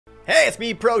Hey, it's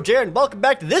me, ProJared, and welcome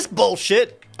back to this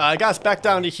bullshit. I got us back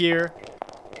down to here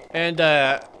and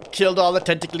killed all the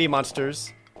tentacly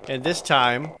monsters. And this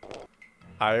time,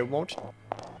 I won't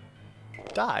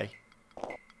die.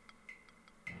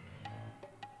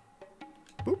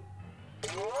 Boop.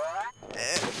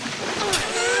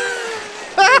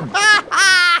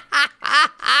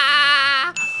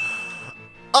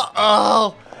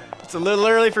 Uh-oh! It's a little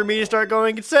early for me to start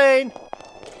going insane.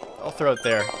 I'll throw it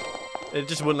there. It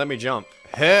just wouldn't let me jump.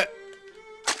 Okay.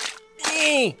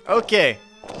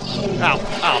 Ow,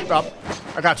 ow, ow.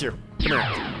 I got you. Come here.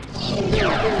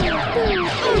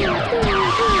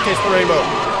 Taste the rainbow.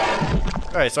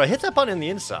 Alright, so I hit that button on the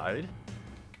inside,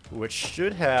 which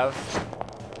should have...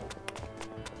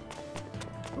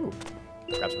 Ooh,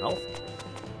 got some health.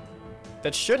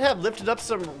 That should have lifted up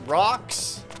some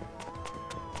rocks.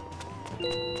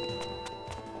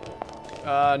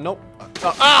 Nope.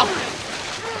 Ow!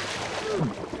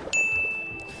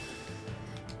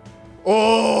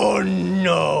 Oh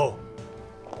no!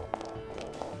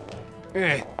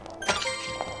 Eh.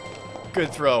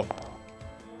 Good throw.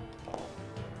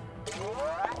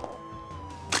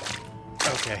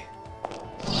 Okay.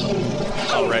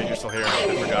 Oh right, you're still here.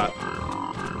 I forgot.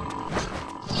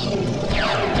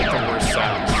 Make the worst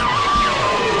sounds.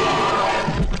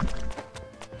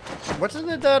 What's in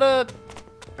it that Oh,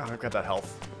 I got that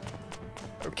health.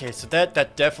 Okay, so that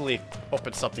definitely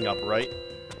opened something up, right?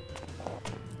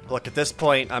 Look, at this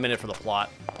point, I'm in it for the plot.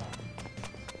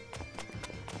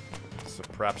 So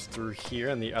perhaps through here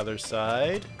on the other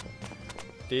side.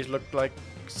 These look like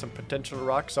some potential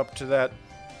rocks up to that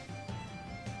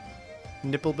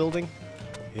nipple building.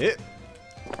 Hit.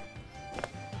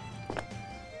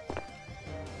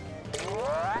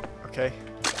 Okay.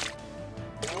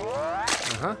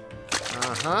 Uh-huh.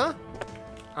 Uh-huh.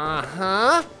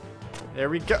 Uh-huh. There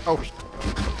we go. Oh, here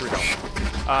we go.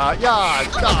 Yeah,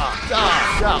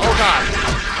 oh god.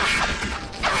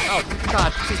 Oh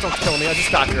god, please don't kill me, I just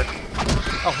got here.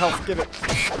 Oh, health, give it.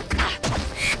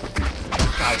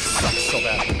 God, it sucks so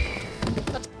bad.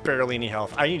 That's barely any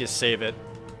health. I need to save it.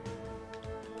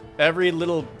 Every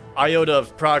little iota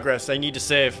of progress I need to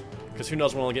save, because who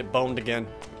knows when I'll get boned again.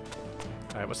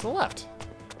 Alright, what's to the left?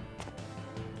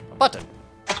 A button.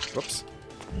 Whoops.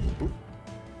 Boop.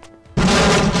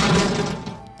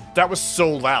 That was so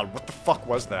loud. What the fuck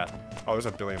was that? Oh, there's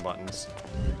a billion buttons.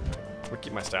 I'll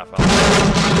keep my staff out.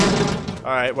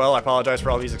 Alright, well, I apologize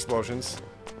for all these explosions.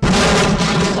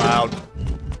 Loud.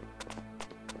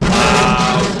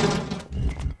 Loud.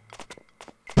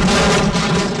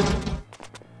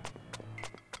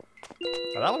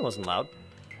 Oh, that one wasn't loud.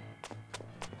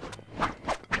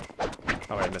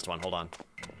 Oh, wait, I missed one. Hold on.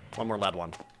 One more loud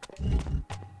one.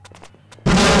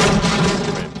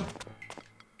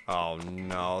 Oh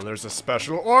no, there's a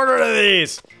special order to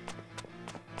these!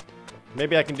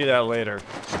 Maybe I can do that later.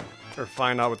 Or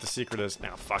find out what the secret is.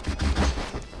 Now, fuck. Bash,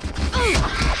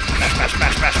 bash,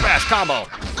 bash, bash, bash, combo!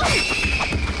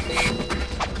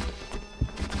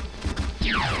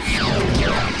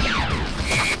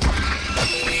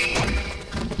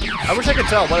 I wish I could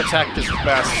tell what attack is the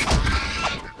best.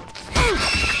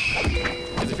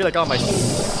 Because I feel like all my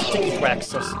sticky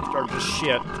whacks are just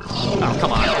shit. Oh,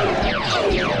 come on.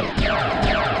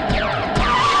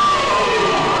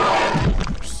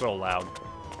 So loud.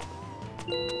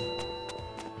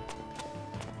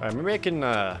 Alright, maybe I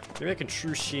can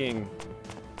true seeing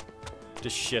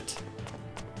this shit.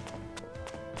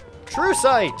 True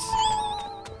sight!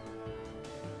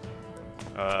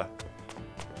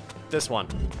 This one.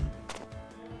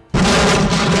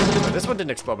 Okay, this one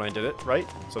didn't explode when I did it, right?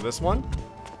 So this one.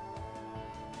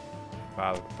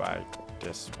 Followed by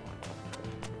this one.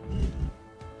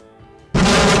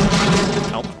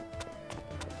 Nope.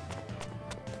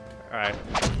 Alright.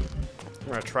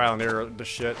 We're gonna trial and error the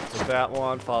shit. So that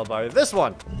one, followed by this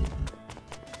one.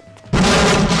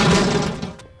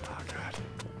 Oh god.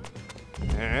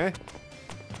 Eh.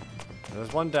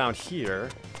 There's one down here.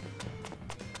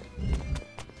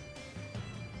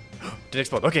 Did it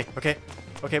explode? Okay, okay.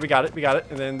 Okay, we got it, we got it.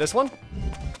 And then this one.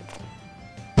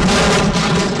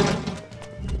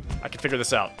 I can figure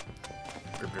this out.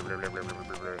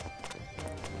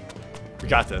 We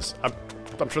got this. I'm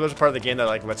sure there's a part of the game that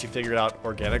like lets you figure it out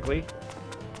organically.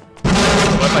 But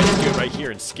what if I just do it right here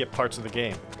and skip parts of the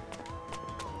game?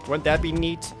 Wouldn't that be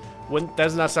neat?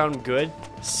 Doesn't that sound good?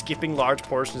 Skipping large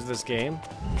portions of this game?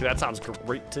 Because that sounds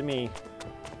great to me.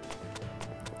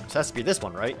 So it has to be this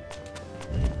one, right?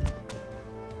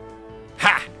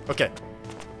 Ha! Okay.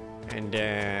 And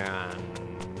then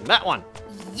that one.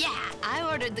 Yeah, I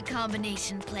ordered the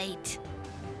combination plate.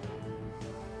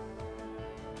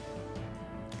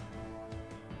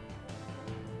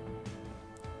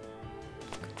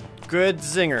 Good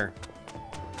zinger.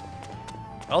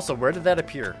 Also, where did that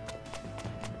appear?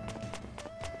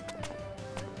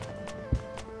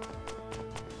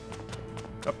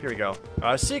 Oh, here we go.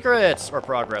 Secrets or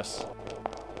progress.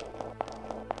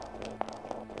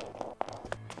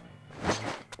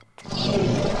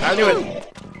 I knew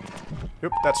it.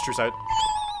 Oop, that's true sight.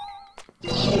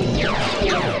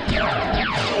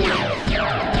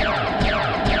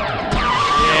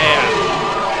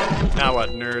 Yeah. Now what,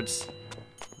 nerds?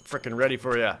 I'm freaking ready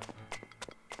for ya.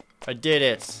 I did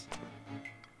it.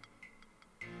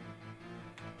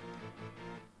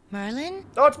 Merlin?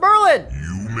 Oh, it's Merlin!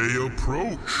 You may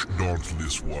approach,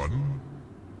 dauntless one.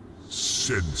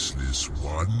 Senseless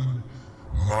one.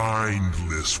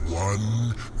 Mindless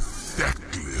one.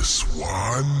 Feckless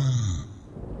one.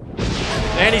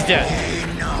 And he's dead.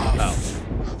 Enough.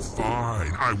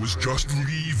 Fine, I was just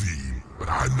leaving, but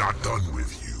I'm not done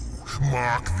with you.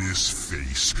 Mark this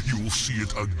face. You'll see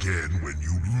it again when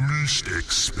you least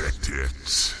expect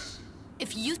it.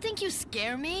 If you think you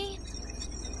scare me,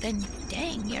 then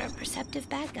dang, you're a perceptive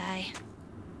bad guy.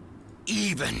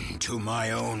 Even to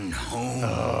my own home,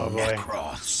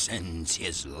 Necroth sends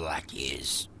his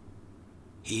lackeys.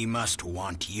 He must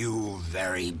want you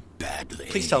very badly.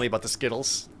 Please tell me about the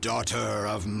Skittles. Daughter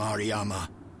of Mariama,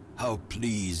 how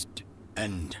pleased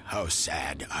and how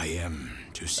sad I am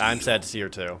to see I'm you. sad to see her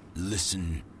too.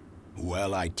 Listen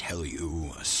while I tell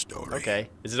you a story. Okay.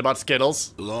 Is it about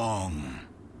Skittles? Long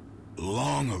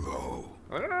ago,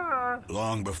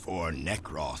 long before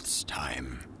Necroth's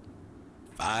time,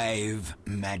 5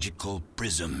 magical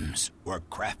prisms were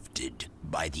crafted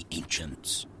by the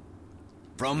ancients.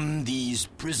 From these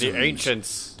prisms, The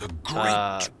ancients. the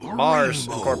great Mars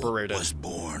rainbow Incorporated. was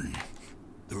born.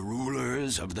 The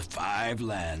rulers of the 5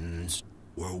 lands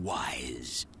were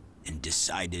wise and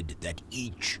decided that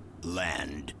each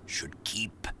land should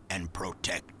keep and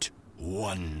protect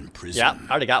one prism. Yeah,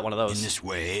 I already got one of In those. this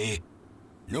way,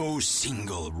 no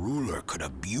single ruler could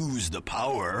abuse the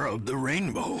power of the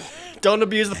rainbow. Don't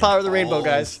abuse the power of the rainbow,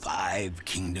 guys. 5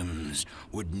 kingdoms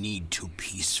would need to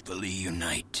peacefully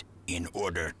unite in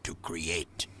order to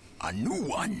create a new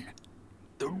one.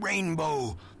 The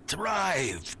rainbow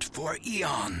thrived for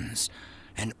eons,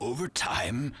 and over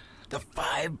time, the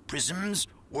 5 prisms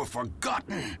were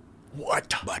forgotten.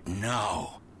 What? But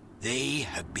now, they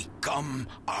have become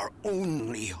our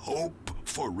only hope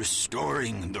for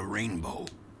restoring the rainbow.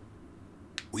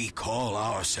 We call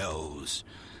ourselves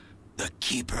the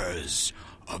Keepers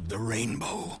of the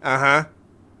Rainbow. Uh-huh.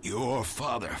 Your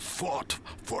father fought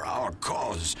for our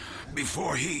cause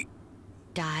before he...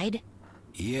 Died?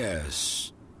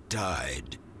 Yes,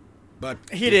 died. But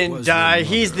He it didn't was your die.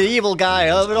 He's mother the evil guy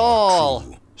who was of it our all.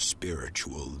 true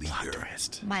spiritual leader.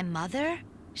 Twist. My mother?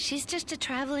 She's just a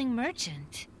traveling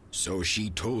merchant. So she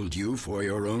told you for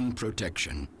your own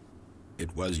protection.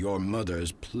 It was your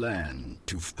mother's plan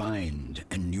to find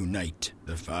and unite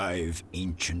the 5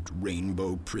 ancient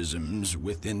rainbow prisms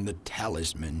within the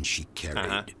talisman she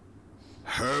carried.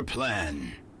 Her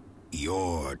plan,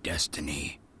 your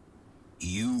destiny.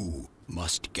 You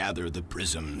must gather the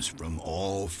prisms from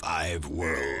all 5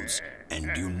 worlds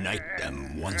and unite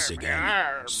them once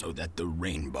again so that the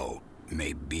rainbow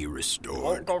may be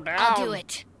restored. I'll do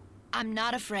it. I'm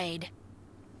not afraid.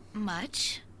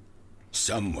 Much.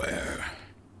 Somewhere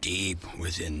deep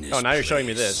within this Oh, now you're showing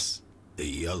me place, this. the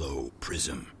yellow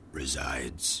prism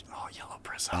resides. Oh, yellow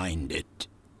prism. Find it.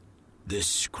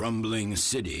 This crumbling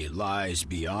city lies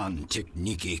beyond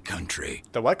Tikniki country.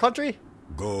 The what country?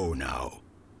 Go now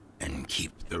and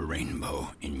keep the rainbow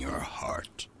in your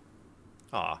heart.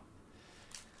 Aw.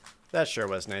 That sure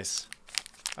was nice.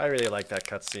 I really liked that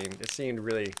cutscene. It seemed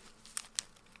really,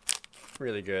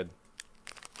 really good.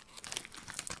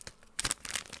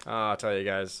 I'll tell you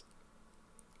guys.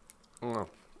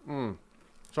 Something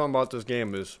about this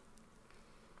game is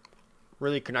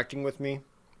really connecting with me.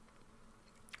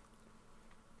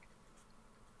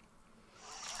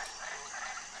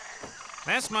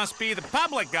 This must be the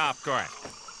public golf course.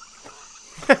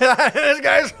 This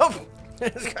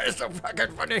guy's so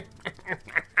fucking funny.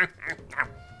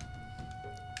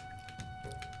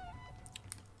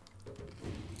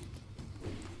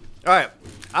 Alright,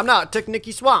 I'm now at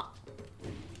Tikniki Swamp.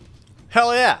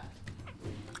 Hell yeah.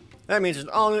 That means it's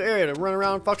an all new area to run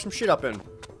around and fuck some shit up in.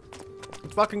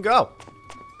 Let's fucking go.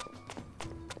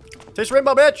 Taste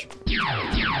rainbow, bitch!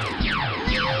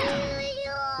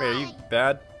 Wait, are you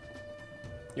bad?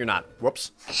 You're not.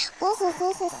 Whoops.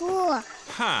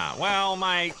 Huh, well,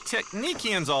 my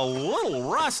Technikian's a little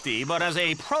rusty, but as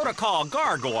a protocol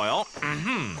gargoyle,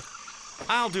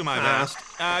 I'll do my best.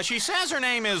 She says her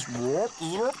name is...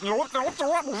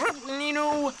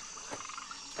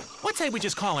 What say we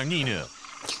just call her Ninu?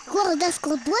 Гордо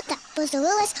скорбота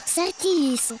позволилась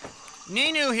сартилису.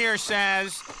 Ninu here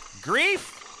says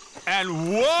grief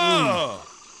and woe.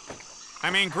 I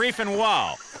mean grief and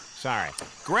woe. Sorry.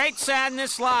 Great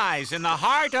sadness lies in the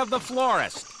heart of the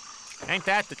florist. Ain't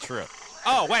that the truth?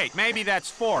 Oh, wait, maybe that's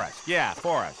forest. Yeah,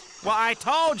 forest. Well, I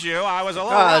told you I was a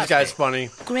little Ah, rusty. this guy's funny.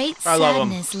 Great I love him.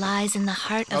 sadness lies in the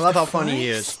heart of the I love how forest. funny he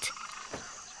is.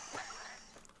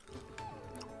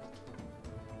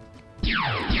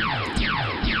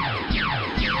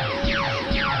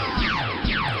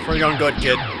 We're going good,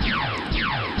 kid. Okay,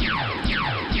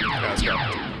 let's go.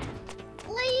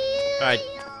 Alright.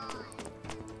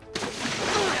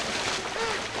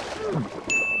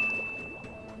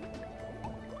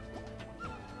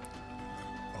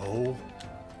 Oh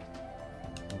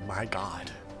my god.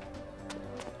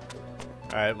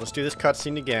 Alright, let's do this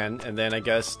cutscene again, and then I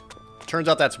guess... Turns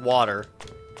out that's water.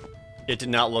 It did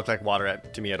not look like water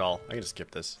to me at all. I can just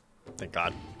skip this. Thank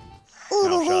god.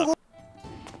 No, shut up.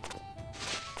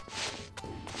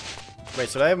 Wait,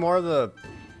 so do I have more of the...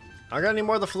 I don't got any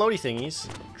more of the floaty thingies.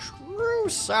 True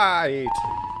sight!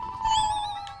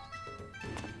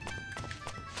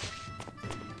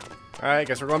 Alright,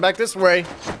 guess we're going back this way.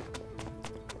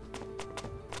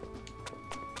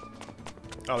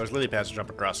 Oh, there's lily pads to jump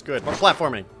across. Good. More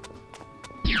platforming.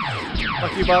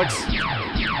 Fuck you, bugs.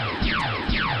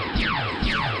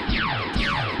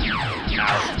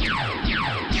 Ow.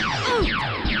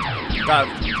 God,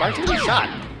 why aren't you getting shot?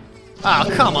 Oh,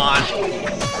 come on.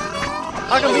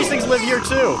 How come these things live here,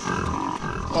 too?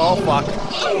 Oh, fuck.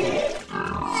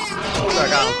 I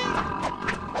got him.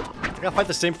 I gotta fight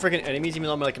the same freaking enemies even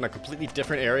though I'm like in a completely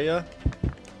different area.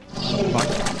 Fuck.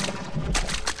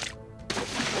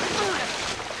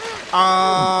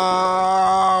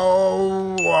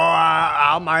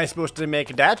 How am I supposed to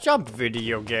make that jump,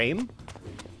 video game?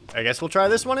 I guess we'll try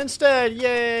this one instead.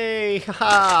 Yay!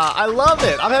 Haha! I love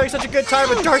it! I'm having such a good time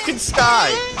with Darkened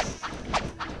Skye!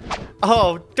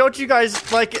 Oh, don't you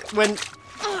guys like it when...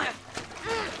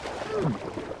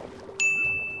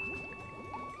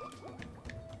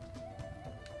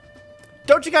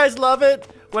 Don't you guys love it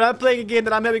when I'm playing a game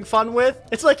that I'm having fun with?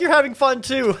 It's like you're having fun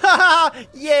too. Haha!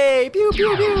 Yay! Pew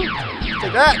pew pew!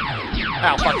 Take that!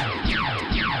 Ow, fuck.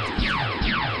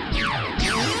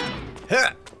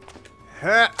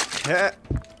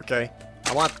 Okay.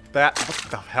 I want that. What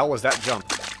the hell was that jump?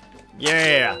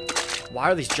 Yeah! Why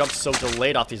are these jumps so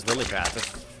delayed off these lily pads? It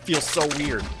feels so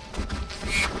weird.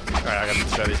 Alright, I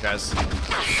gotta show these guys. Is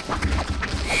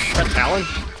that Talon?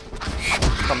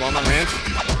 Come on, my man.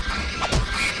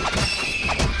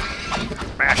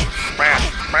 Bash!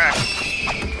 Bash! Bash!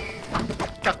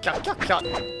 Cut, cut, cut, cut!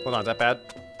 Hold on, is that bad?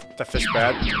 Is that fish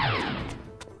bad?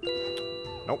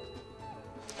 Nope.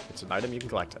 It's an item you can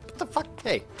collect. What the fuck?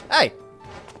 Hey! Hey!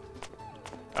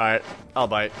 Alright, I'll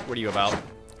bite. What are you about?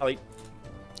 I'll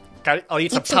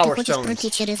eat some power stones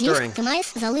during.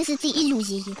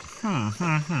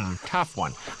 Tough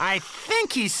one. I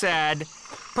think he said,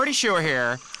 pretty sure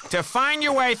here, to find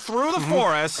your way through the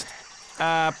forest,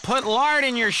 put lard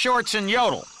in your shorts and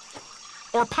yodel.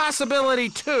 Or possibility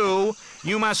 2,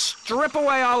 you must strip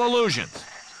away all illusions.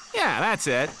 Yeah, that's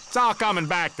it. It's all coming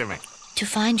back to me. To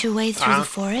find your way through the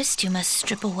forest, you must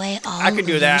strip away all I can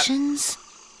do that. illusions.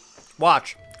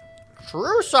 Watch.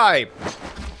 True sight.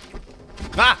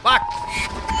 Ah, fuck!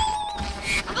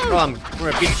 Oh, I'm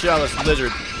gonna beat the shit out of this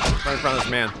lizard right in front of this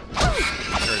man.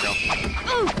 There we go.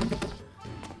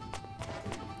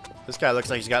 This guy looks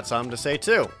like he's got something to say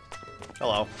too.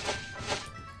 Hello.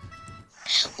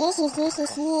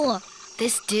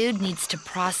 This dude needs to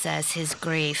process his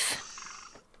grief.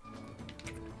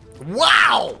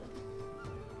 Wow!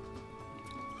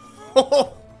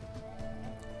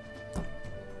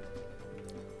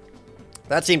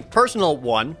 That seemed personal,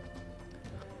 one.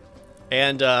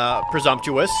 And,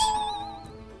 presumptuous.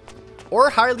 Or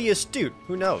highly astute.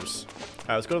 Who knows?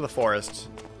 Alright, let's go to the forest.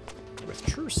 With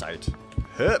true sight.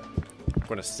 Hup. I'm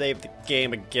gonna save the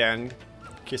game again.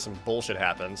 In case some bullshit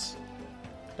happens.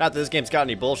 Not that this game's got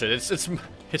any bullshit. It's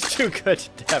too good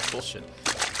to have bullshit.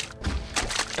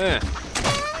 Oh.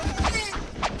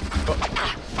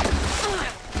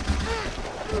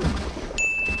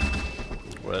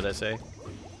 What did I say?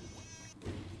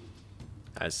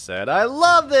 I said I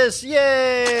love this!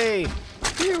 Yay!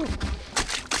 Phew.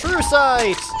 True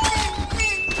sight!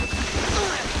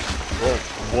 Whoa,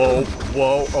 whoa,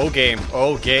 whoa. Oh, game.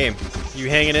 Oh, game. You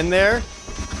hanging in there?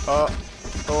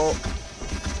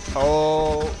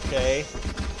 Okay.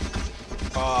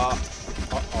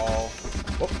 Uh-oh.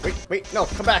 Oh, wait, no,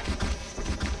 come back.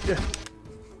 Yeah.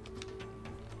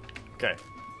 Okay.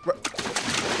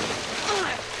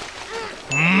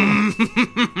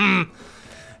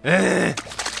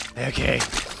 Okay.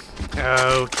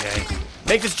 Okay.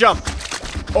 Make this jump.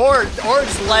 Or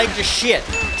just lag to shit.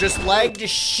 Just lag to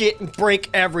shit and break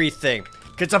everything.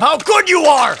 Because of how good you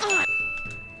are!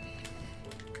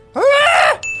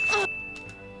 I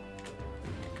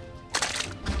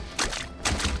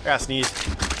gotta sneeze.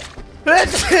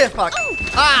 Fuck.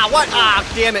 Ah, what? Ah,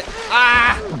 damn it.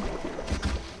 Ah!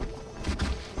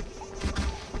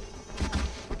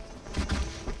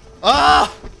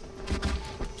 Ah!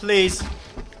 Please.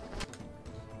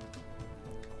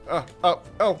 Oh,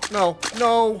 no,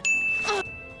 no.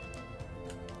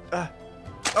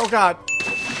 Oh god.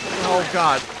 Oh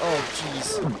god. Oh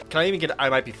jeez. Can I even get it? I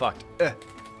might be fucked. Okay.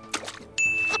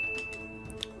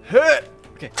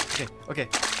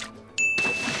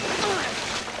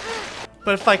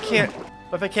 But if I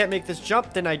can't make this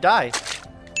jump, then I die.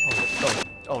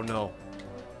 Oh no.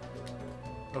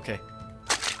 Okay.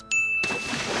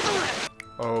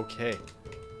 Okay.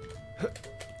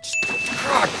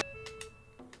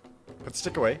 Put the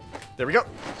stick away. There we go.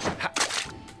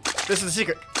 This is the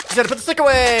secret. Just gotta put the stick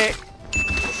away.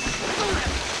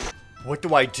 What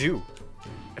do I do?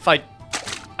 If I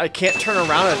can't turn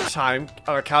around at a time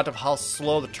on account of how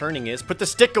slow the turning is. Put the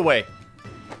stick away.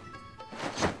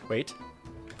 Wait.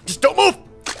 Just don't move!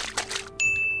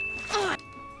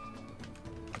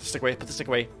 Put the stick away, put the stick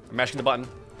away. I'm mashing the button.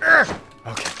 Okay.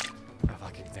 Oh,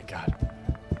 fucking thank God.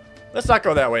 Let's not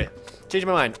go that way. Change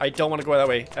my mind. I don't want to go that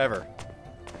way, ever.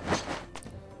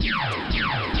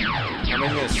 I'm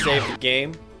even gonna save the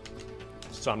game,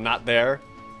 so I'm not there.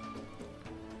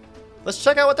 Let's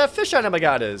check out what that fish item I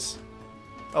got is.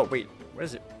 Oh, wait. What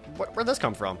is it? Where'd this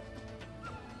come from?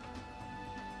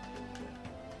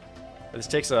 This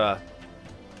takes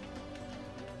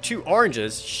 2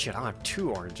 oranges. Shit, I don't have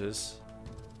 2 oranges.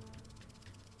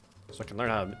 So I can learn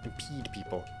how to impede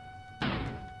people.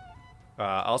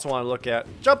 I also want to look at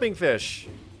jumping fish.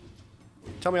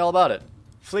 Tell me all about it.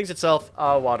 Flings itself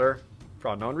out of water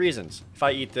for unknown reasons. If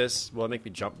I eat this, will it make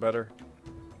me jump better?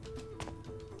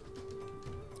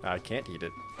 I can't eat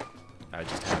it. I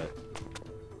just have it.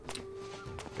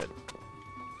 Good.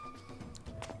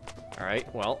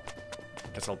 Alright, well.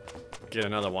 Guess I'll get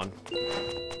another one.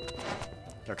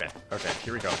 Okay,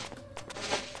 here we go.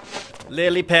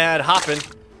 Lily pad hopping.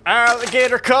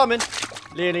 Alligator coming.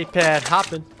 Lily pad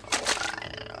hopping.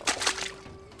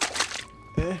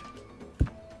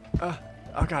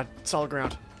 Oh god, solid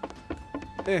ground.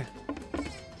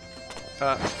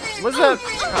 What's that?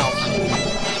 Ow.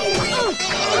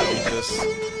 I hate this.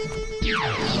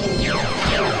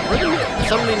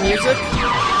 Some of the music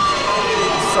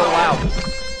is so loud.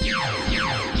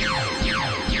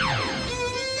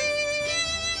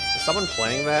 Is someone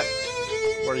playing that?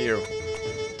 What are you?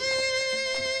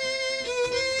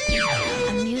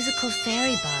 A musical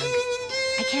fairy bug.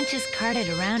 I can't just cart it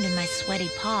around in my sweaty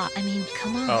paw. I mean,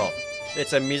 come on. Oh,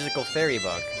 it's a musical fairy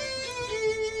bug.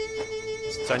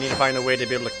 So I need to find a way to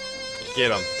be able to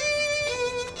get him.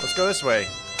 Let's go this way.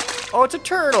 Oh, it's a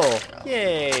turtle!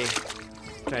 Yay!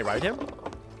 Can I ride him?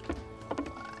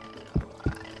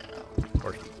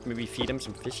 Or maybe feed him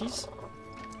some fishies?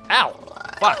 Ow!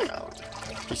 Fuck!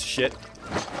 Piece of shit.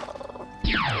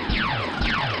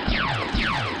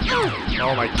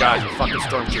 Oh my god, you fucking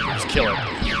stormtrooper, just kill it.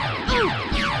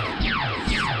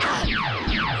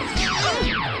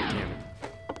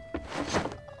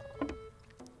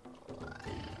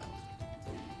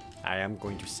 I am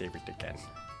going to save it again.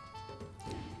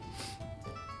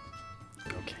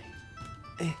 Okay.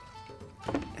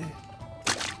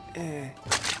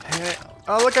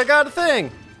 Oh, look, I got a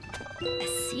thing! A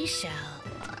seashell.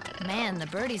 Man, the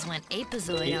birdies went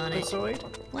apezoid on it. Apezoid?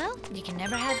 Well, you can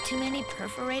never have too many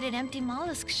perforated empty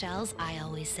mollusk shells, I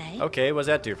always say. Okay, what does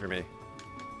that do for me?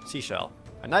 Seashell.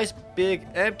 A nice big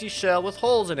empty shell with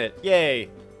holes in it. Yay!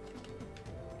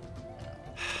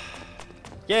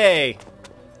 Yay!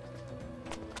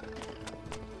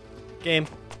 Game.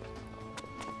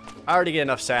 I already get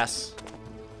enough sass.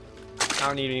 I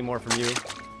don't need any more from you.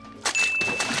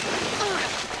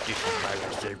 I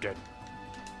saved it.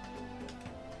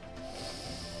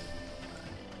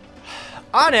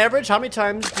 On average, how many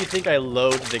times do you think I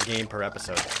load the game per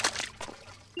episode?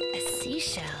 A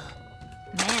seashell.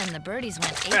 Man, the birdies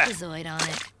went apezoid on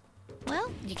it. Well,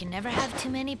 you can never have too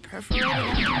many perforated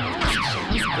empty mollusk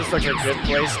shells. This looks like a good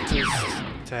place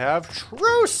to have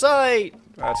true sight.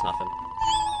 Oh, that's nothing.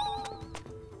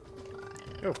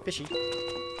 Oh, fishy.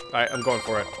 Alright, I'm going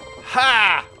for it.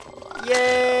 Ha!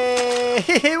 Yay!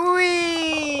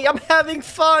 Whee! I'm having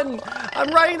fun!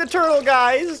 I'm riding the turtle,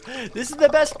 guys! This is the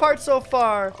best part so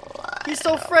far. He's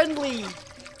so friendly.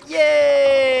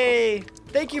 Yay!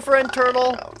 Thank you, friend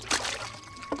turtle.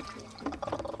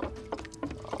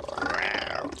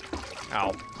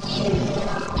 Ow. Now,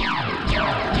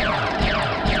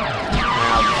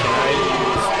 can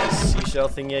I use the seashell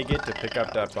thingy I get to pick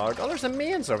up that bug? Oh, there's a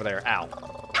man's over there. Ow.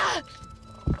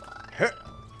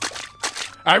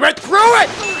 I went through it!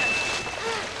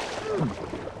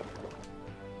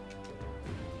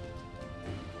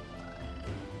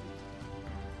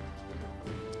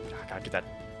 I gotta get that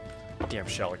damn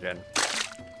shell again.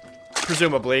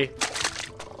 Presumably.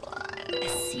 A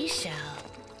seashell.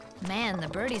 Man, the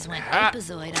birdies went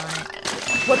apezoid on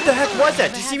it. What the heck was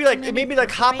that? Never Did you have see me too like many it made me like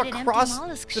hop perforated across empty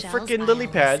mollusk the shells, freaking I lily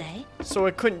always pad say. so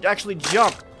I couldn't actually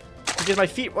jump because my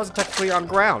feet wasn't technically on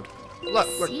ground. Look,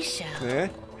 look. Seashell. Ha,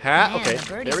 Man, okay, the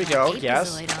birdies there we went go. apezoid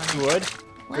Yes, on it. good.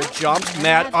 Well, Good jump. never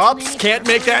Matt have too ups. many Can't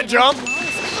make that perforated jump. empty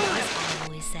mollusk shells, I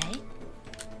always say.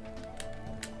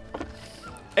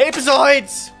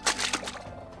 Apezoids!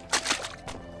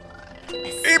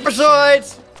 A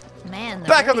Apezoids! Man, the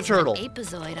Back on the birdies went turtle.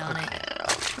 Apezoid on it.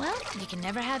 Well, you can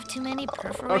never have too many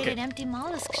perforated empty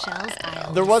mollusk shells, I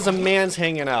always There was a say. man's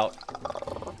hanging out.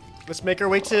 Let's make our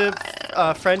way to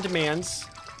friend man's.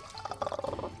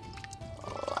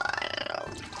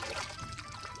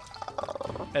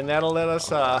 And that'll let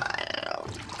us, I'm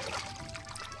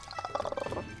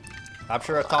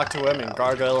sure I'll talk to him and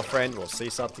Gargoyle Friend will say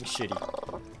something shitty.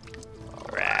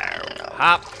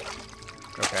 Hop!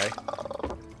 Okay.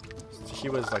 He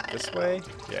was like this way?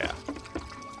 Yeah.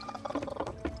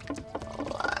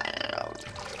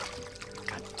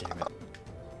 God damn it.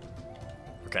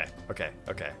 Okay, okay,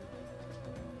 okay.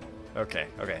 Okay,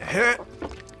 okay.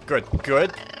 Good,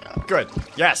 good, good.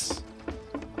 Yes!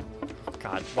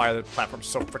 God, why are the platforms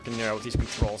so freaking narrow with these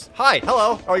controls? Hi,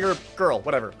 hello! Oh, you're a girl,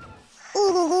 whatever.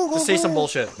 Just say some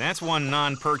bullshit. That's one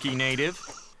non-perky native.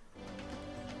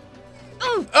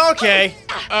 Okay,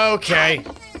 okay.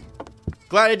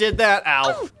 Glad I did that,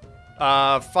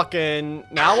 ow. Fucking,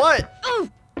 now what?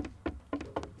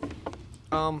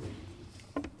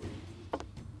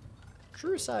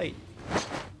 True sight.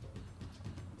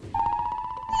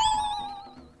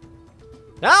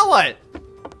 Now what?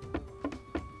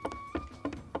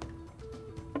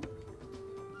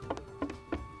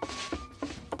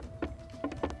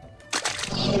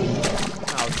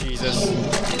 Oh, Jesus.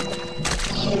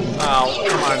 Oh,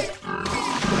 come on.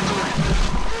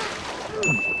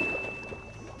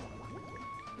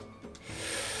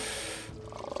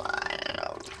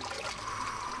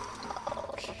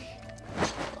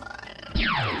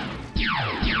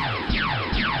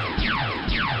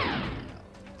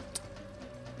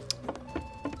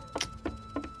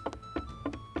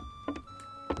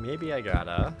 Maybe I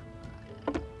gotta.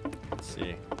 Let's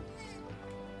see.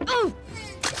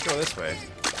 Let's go this way.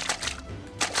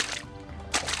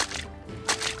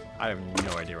 I have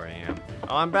no idea where I am.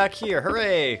 Oh, I'm back here.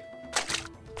 Hooray!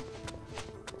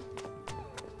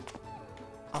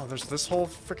 Oh, there's this whole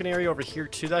freaking area over here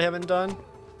too that I haven't done.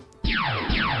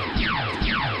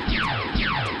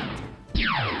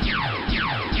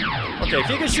 Okay, if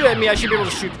you can shoot at me, I should be able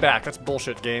to shoot back. That's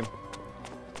bullshit, game.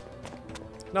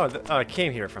 No, I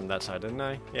came here from that side, didn't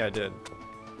I? Yeah, I did.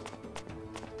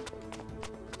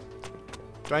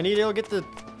 Do I need to go get the...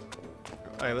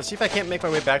 Alright, let's see if I can't make my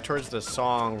way back towards the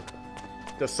song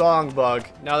bug.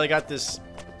 Now they got this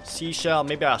seashell.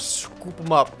 Maybe I'll scoop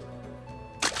them up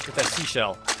with that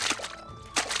seashell.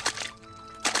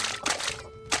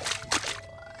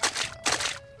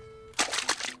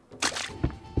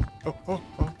 Oh, oh,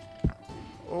 oh.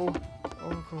 Oh,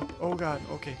 oh, oh, oh god.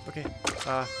 Okay, okay.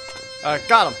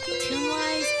 Got him.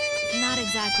 Tune-wise, not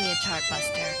exactly a chart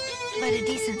buster, but a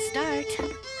decent start.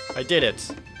 I did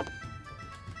it.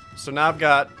 So now I've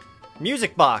got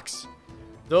music box.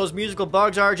 Those musical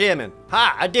bugs are jamming.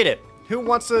 Ha! I did it. Who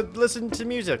wants to listen to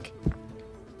music?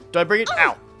 Do I bring it?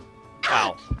 Ow!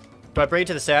 Ow! Do I bring it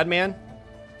to the sad man?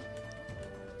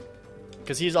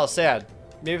 Because he's all sad.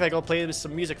 Maybe if I go play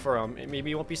some music for him,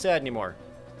 maybe he won't be sad anymore.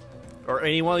 Or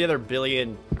any one of the other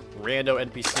billion rando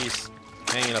NPCs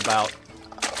hanging about.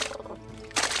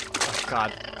 Oh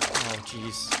god. Oh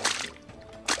jeez.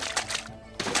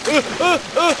 Okay.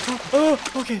 Oh,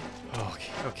 okay,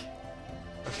 okay. Okay.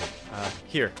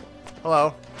 Here.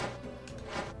 Hello.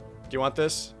 Do you want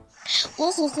this?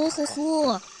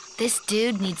 This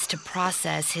dude needs to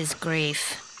process his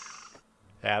grief.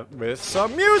 Have with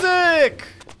some music!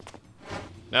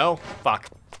 No? Fuck.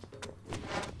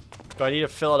 Do I need to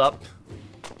fill it up?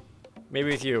 Maybe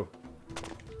with you.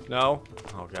 No?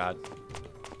 Oh god.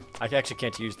 I actually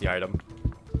can't use the item.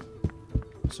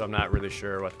 So I'm not really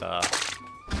sure what the...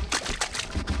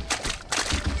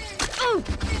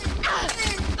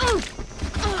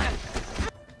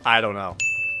 I don't know.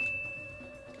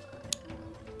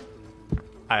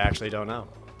 I actually don't know.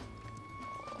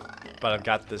 But I've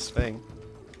got this thing.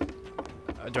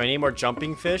 Do I need more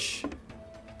jumping fish?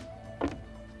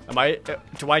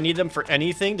 Do I need them for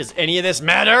anything? Does any of this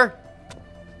matter?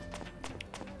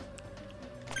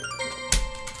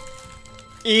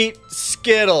 Eat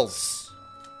Skittles.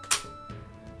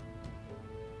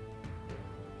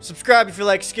 Subscribe if you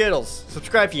like Skittles.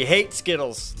 Subscribe if you hate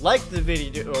Skittles. Like the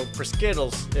video for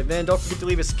Skittles. And then don't forget to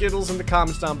leave a Skittles in the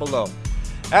comments down below.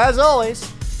 As always,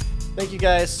 thank you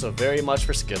guys so very much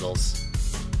for Skittles.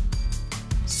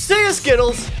 See ya,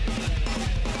 Skittles!